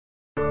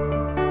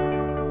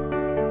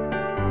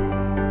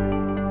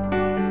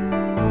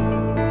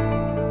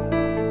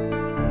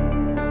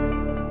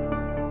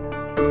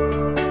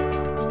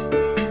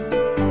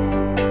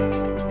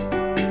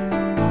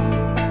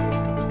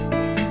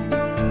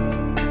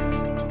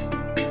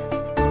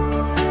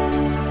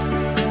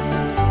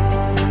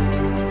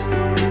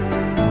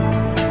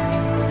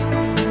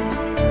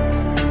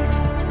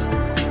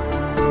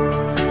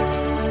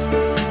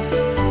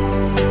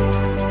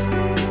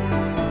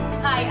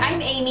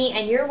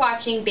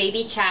watching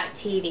Baby Chat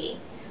TV.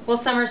 Well,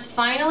 summer's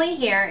finally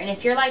here, and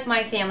if you're like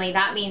my family,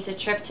 that means a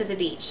trip to the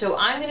beach. So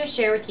I'm going to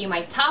share with you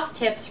my top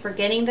tips for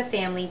getting the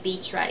family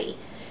beach ready.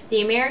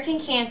 The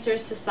American Cancer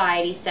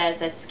Society says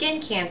that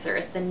skin cancer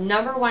is the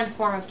 #1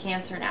 form of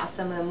cancer now,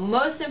 so the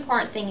most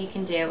important thing you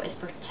can do is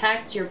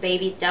protect your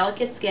baby's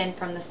delicate skin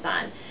from the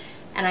sun.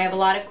 And I have a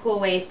lot of cool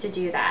ways to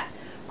do that.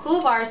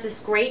 Coolabars is this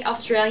great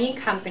Australian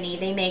company.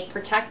 They make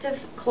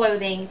protective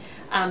clothing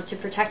to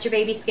protect your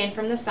baby's skin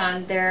from the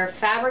sun. Their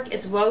fabric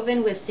is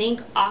woven with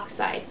zinc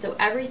oxide, so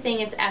everything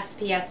is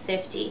SPF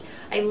 50.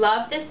 I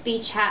love this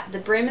beach hat. The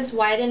brim is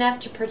wide enough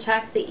to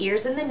protect the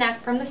ears and the neck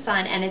from the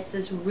sun, and it's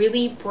this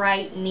really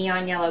bright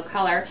neon yellow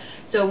color.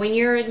 So when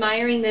you're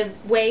admiring the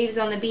waves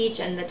on the beach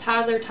and the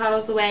toddler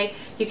toddles away,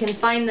 you can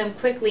find them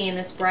quickly in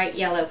this bright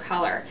yellow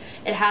color.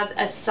 It has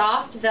a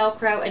soft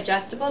Velcro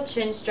adjustable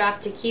chin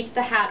strap to keep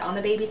the hat on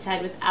the baby's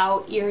head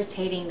without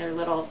irritating their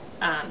little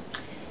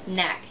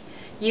neck.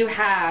 You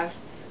have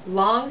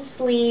long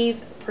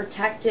sleeve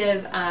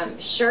protective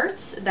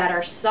shirts that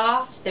are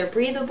soft, they're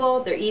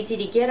breathable, they're easy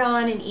to get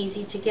on and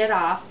easy to get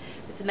off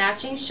with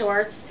matching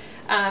shorts.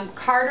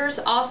 Carter's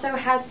also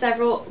has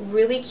several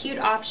really cute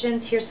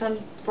options. Here's some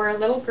for a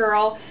little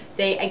girl.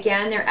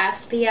 Again, they're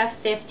SPF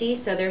 50,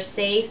 so they're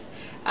safe,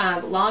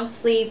 long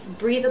sleeve,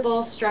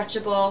 breathable,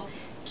 stretchable,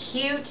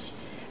 cute.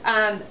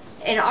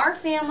 In our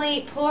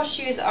family, pool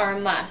shoes are a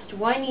must.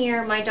 One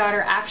year, my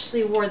daughter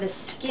actually wore the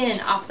skin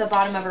off the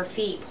bottom of her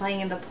feet playing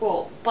in the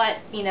pool. But,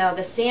 you know,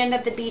 the sand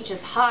at the beach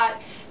is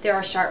hot, there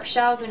are sharp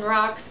shells and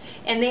rocks,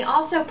 and they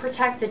also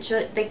protect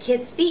the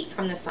kids' feet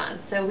from the sun.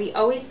 So we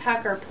always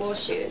pack our pool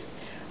shoes.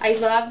 I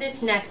love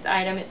this next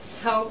item. It's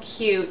so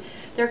cute.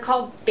 They're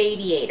called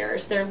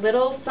Babyators. They're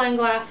little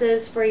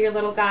sunglasses for your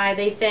little guy.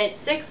 They fit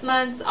 6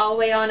 months all the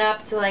way on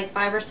up to like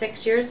 5 or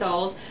 6 years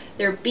old.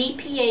 They're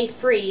BPA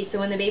free, so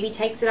when the baby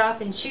takes it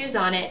off and chews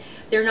on it,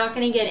 they're not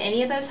going to get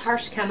any of those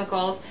harsh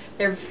chemicals.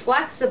 They're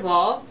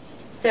flexible,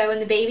 so when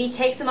the baby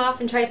takes them off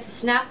and tries to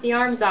snap the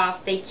arms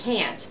off, they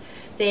can't.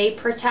 They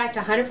protect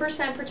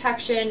 100%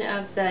 protection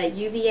of the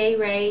UVA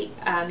ray,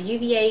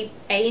 UVA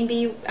A and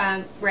B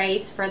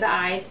rays for the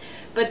eyes,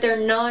 but they're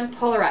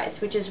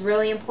non-polarized, which is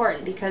really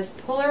important because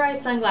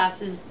polarized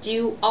sunglasses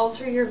do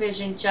alter your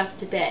vision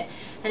just a bit.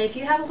 And if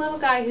you have a little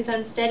guy who's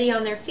unsteady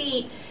on their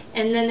feet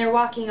and then they're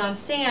walking on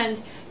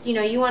sand, you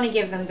know, you want to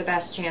give them the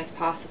best chance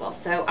possible.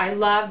 So I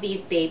love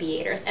these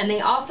Babyators. And they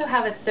also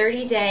have a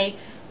 30-day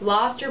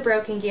lost or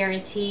broken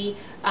guarantee.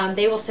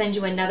 They will send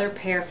you another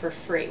pair for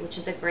free, which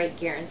is a great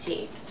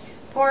guarantee.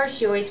 Of course,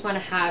 you always want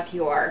to have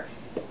your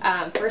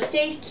first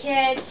aid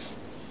kit,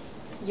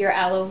 your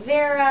aloe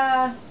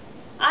vera.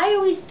 I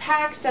always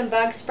pack some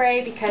bug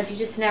spray because you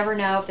just never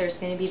know if there's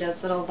going to be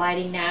those little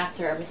biting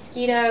gnats or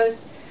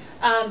mosquitoes.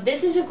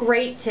 This is a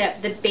great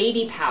tip, the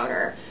baby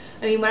powder.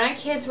 I mean, when our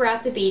kids were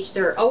at the beach,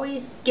 they're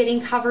always getting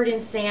covered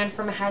in sand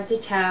from head to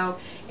toe,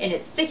 and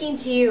it's sticking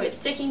to you, it's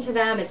sticking to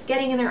them, it's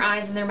getting in their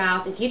eyes and their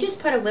mouth. If you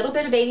just put a little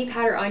bit of baby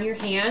powder on your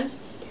hand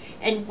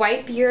and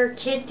wipe your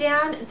kid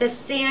down, the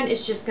sand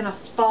is just going to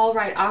fall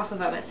right off of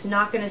them. It's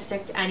not going to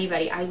stick to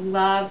anybody. I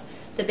love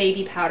the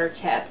baby powder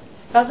tip.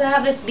 I also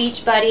have this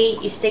Beach Buddy.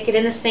 You stick it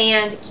in the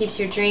sand, it keeps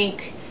your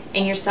drink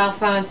and your cell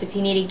phone, so if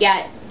you need to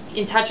get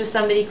in touch with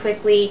somebody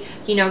quickly,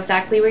 you know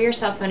exactly where your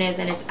cell phone is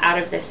and it's out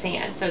of the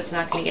sand, so it's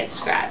not going to get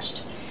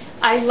scratched.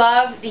 I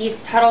love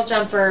these pedal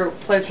jumper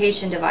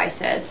flotation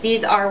devices.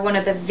 These are one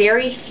of the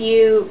very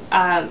few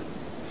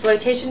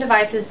flotation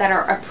devices that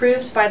are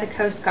approved by the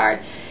Coast Guard.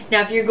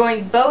 Now, if you're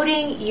going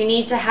boating, you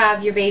need to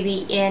have your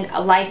baby in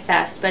a life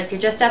vest, but if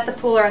you're just at the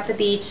pool or at the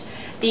beach,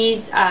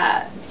 these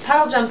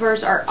pedal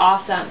jumpers are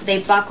awesome. They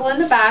buckle in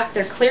the back,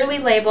 they're clearly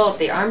labeled,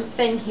 the arms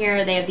fit in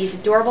here, they have these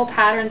adorable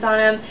patterns on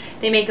them.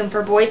 They make them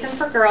for boys and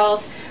for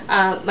girls.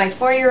 My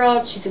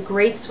 4-year-old, she's a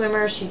great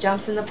swimmer, she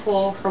jumps in the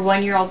pool. Her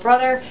 1-year-old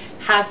brother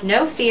has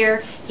no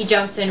fear, he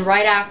jumps in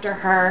right after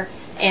her,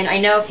 and I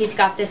know if he's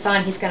got this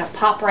on, he's going to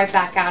pop right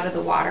back out of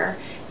the water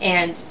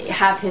and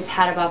have his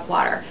head above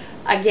water.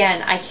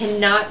 Again, I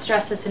cannot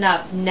stress this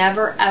enough.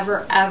 Never,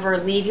 ever, ever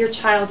leave your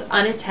child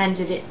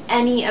unattended in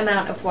any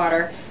amount of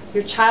water.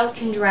 Your child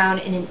can drown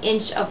in an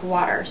inch of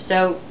water.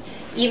 So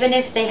even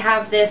if they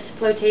have this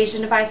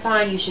flotation device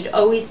on, you should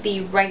always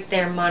be right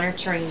there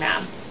monitoring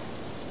them.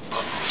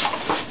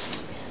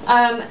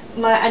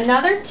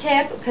 Another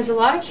tip, because a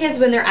lot of kids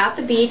when they're at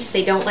the beach,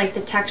 they don't like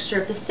the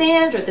texture of the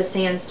sand, or the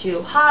sand's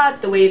too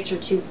hot, the waves are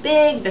too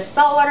big, the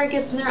salt water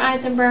gets in their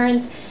eyes and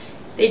burns.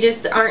 They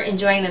just aren't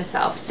enjoying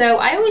themselves. So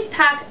I always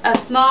pack a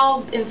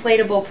small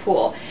inflatable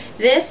pool.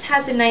 This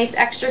has a nice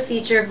extra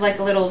feature of like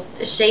a little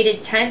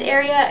shaded tent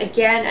area.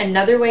 Again,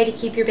 another way to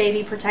keep your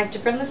baby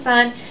protected from the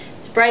sun.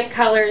 It's bright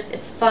colors,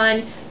 it's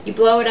fun. You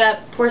blow it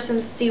up, pour some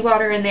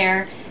seawater in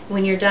there.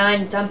 When you're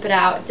done, dump it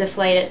out,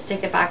 deflate it,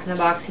 stick it back in the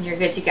box, and you're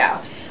good to go.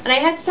 And I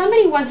had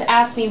somebody once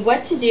ask me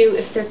what to do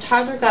if their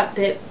toddler got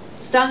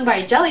stung by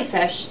a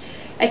jellyfish.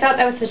 I thought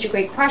that was such a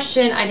great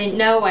question. I didn't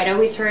know. I'd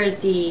always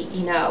heard the,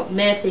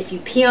 myth, if you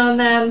pee on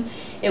them,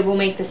 it will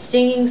make the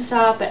stinging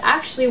stop. But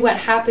actually what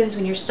happens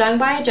when you're stung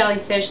by a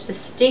jellyfish, the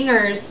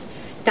stingers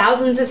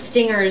thousands of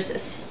stingers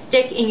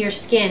stick in your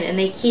skin and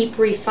they keep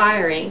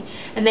refiring.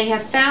 And they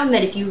have found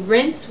that if you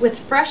rinse with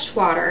fresh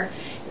water,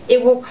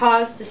 it will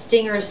cause the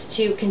stingers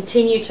to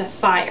continue to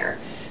fire.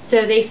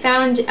 So they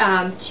found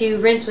to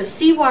rinse with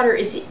seawater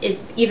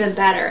is even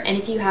better. And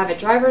if you have a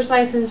driver's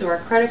license or a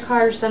credit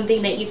card or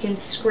something that you can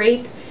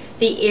scrape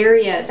the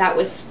area that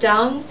was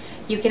stung,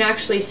 you can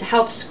actually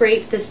help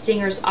scrape the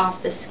stingers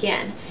off the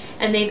skin.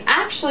 And they've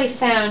actually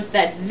found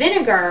that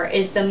vinegar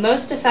is the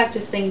most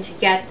effective thing to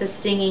get the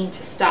stinging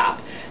to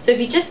stop. So if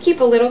you just keep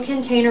a little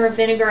container of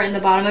vinegar in the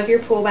bottom of your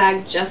pool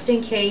bag just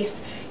in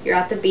case you're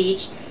at the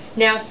beach.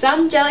 Now,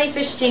 some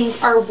jellyfish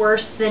stings are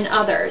worse than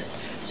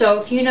others.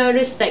 So if you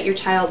notice that your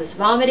child is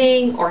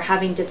vomiting or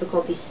having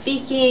difficulty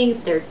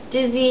speaking, they're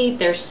dizzy,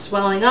 they're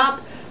swelling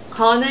up,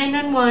 call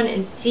 911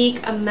 and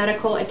seek a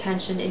medical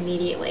attention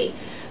immediately.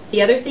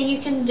 The other thing you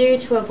can do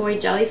to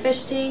avoid jellyfish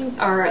stings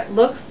are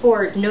look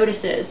for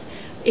notices.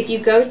 If you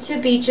go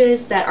to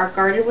beaches that are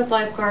guarded with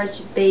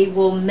lifeguards, they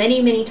will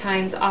many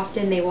times,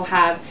 often they will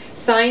have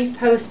signs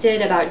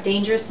posted about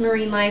dangerous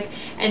marine life,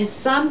 and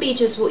some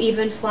beaches will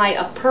even fly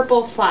a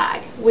purple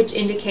flag, which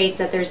indicates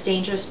that there's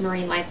dangerous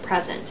marine life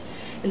present.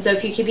 And so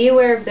if you can be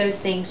aware of those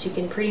things, you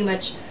can pretty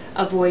much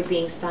avoid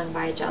being stung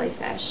by a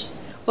jellyfish.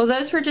 Well,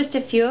 those were just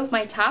a few of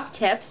my top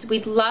tips.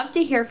 We'd love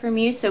to hear from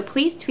you, so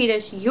please tweet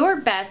us your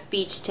best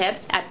beach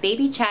tips at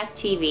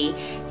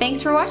BabyChatTV.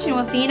 Thanks for watching.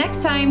 We'll see you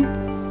next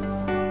time.